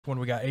When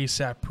we got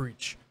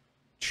asappreach,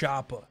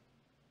 CHOPPA,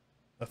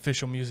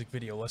 official music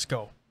video. Let's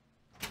go.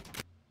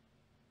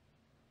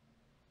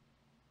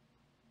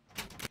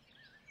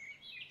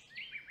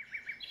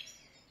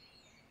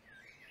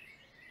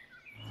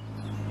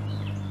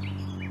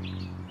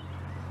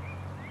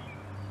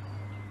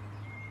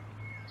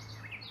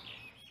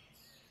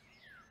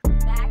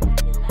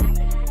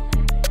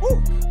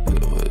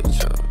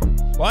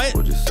 What?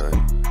 What'd you say?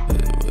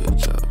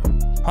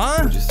 Huh?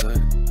 What'd you say?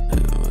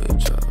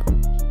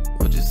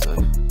 What'd you say?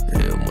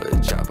 Him with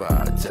a chopper,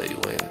 I'll tell you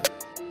when.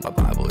 My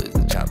Bible is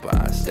the chopper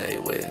I stay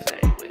with.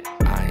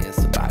 I ain't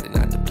somebody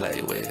not to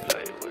play with.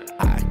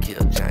 I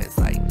kill giants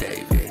like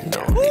David.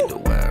 No need to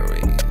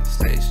worry.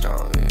 Stay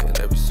strong and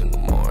every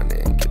single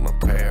morning get my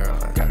prayer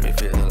on. Got me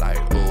feeling like,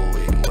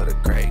 ooh, what a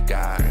great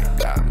guy.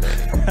 Got me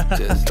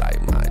just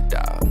like my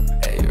dog,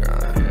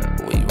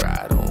 Aaron. We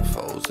ride on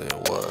foes and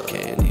wood.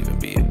 Can't even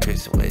be a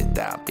Christian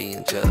without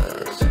being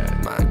judged.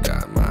 My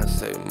God, my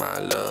Savior, my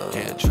love.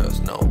 Can't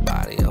trust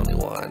nobody, only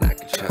one I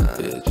can trust.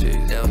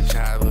 Never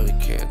try, but we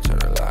can't turn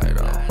the light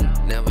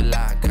on. Never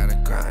lie, gotta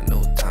grind,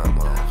 no time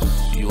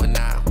off. You and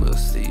I will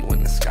see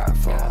when the sky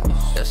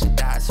falls. If she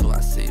dies, who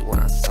I see when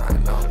I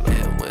sign off.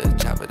 And with a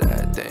chopper,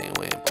 that thing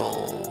went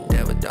boom.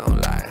 Never don't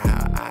like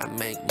how I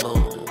make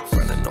moves.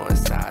 From the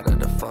north side of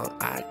the funk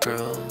I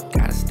grew.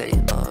 Gotta stay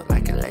up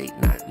like a late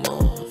night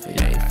move.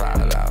 It ain't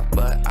fall off,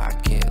 but I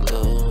can't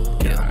lose.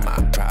 Kill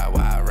my pride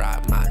while I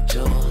rock my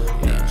jewels.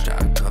 Niggas try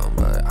to come,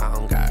 but I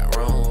don't got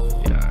room.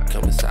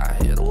 Come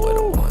inside, hit them with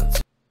a 1,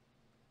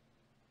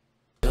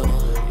 2.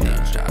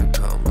 Niggas try to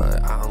come,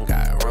 but I don't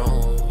got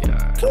room.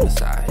 Come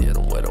inside, hit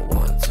them with a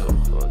 1,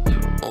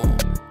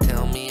 2.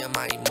 Tell me I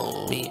might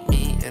move. Meet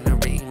me in the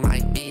ring,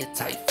 might be a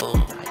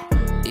typhoon.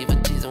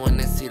 Even Jesus when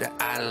they see the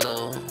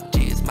idol.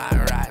 Jesus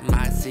might ride,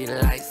 might see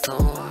the light soon.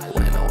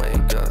 When I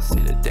wake up, see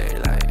the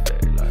daylight.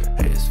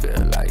 Haters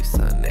feel like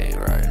Sunday,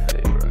 right?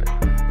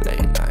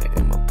 Late night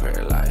in my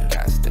prayer life.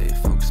 Gotta stay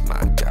focused,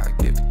 my God,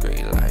 give the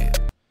green light.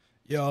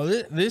 Yo,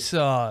 this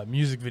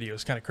music video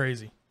is kind of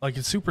crazy. Like,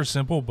 it's super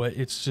simple, but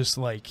it's just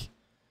like,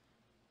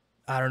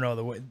 I don't know,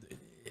 the way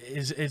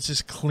it's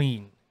just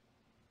clean.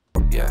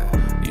 Yeah,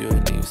 you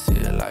didn't even see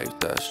the life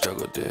that I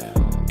struggled in.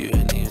 You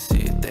didn't even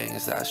see the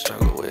things I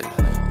struggle with.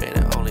 Man,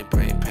 it only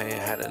bring pain,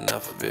 had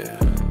enough of it.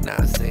 Now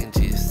I'm saying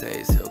Jesus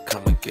says he'll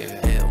come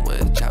again. Him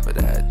with a chopper,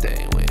 that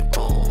thing went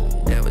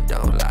boom. Never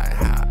don't like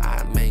how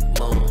I make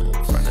moves.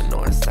 From the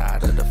north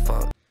side of the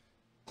funk.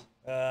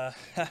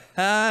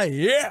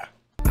 Yeah.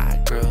 I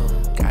grew,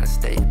 gotta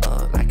stay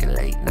up like a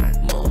late night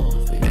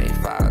move. It may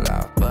fall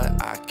off,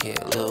 but I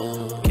can't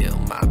lose. Kill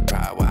my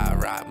pride while I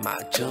rock my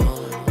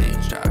jewels.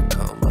 Niggas try to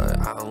come, but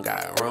I don't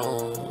got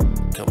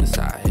room. Come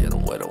inside, hit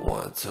them with a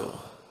 1, 2.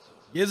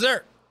 Yes,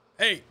 sir.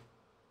 Hey,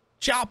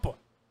 CHOPPA.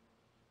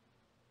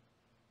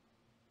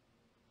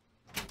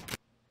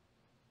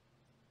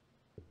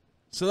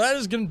 So that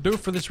is going to do it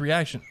for this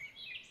reaction.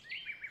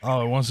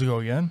 Oh, it wants to go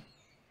again?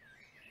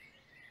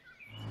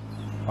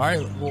 All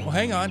right, well,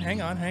 hang on.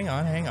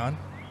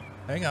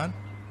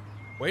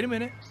 Wait a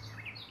minute.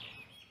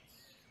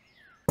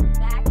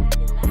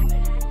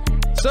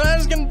 So that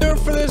is going to do it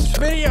for this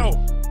video.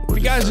 If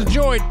you guys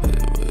enjoyed,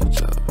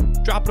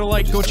 drop it a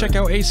like. Go check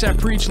out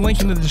asappreach.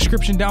 Link in the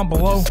description down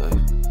below.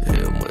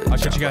 I'll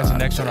catch you guys in the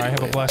next one. I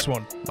have a blessed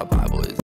one. My Bible is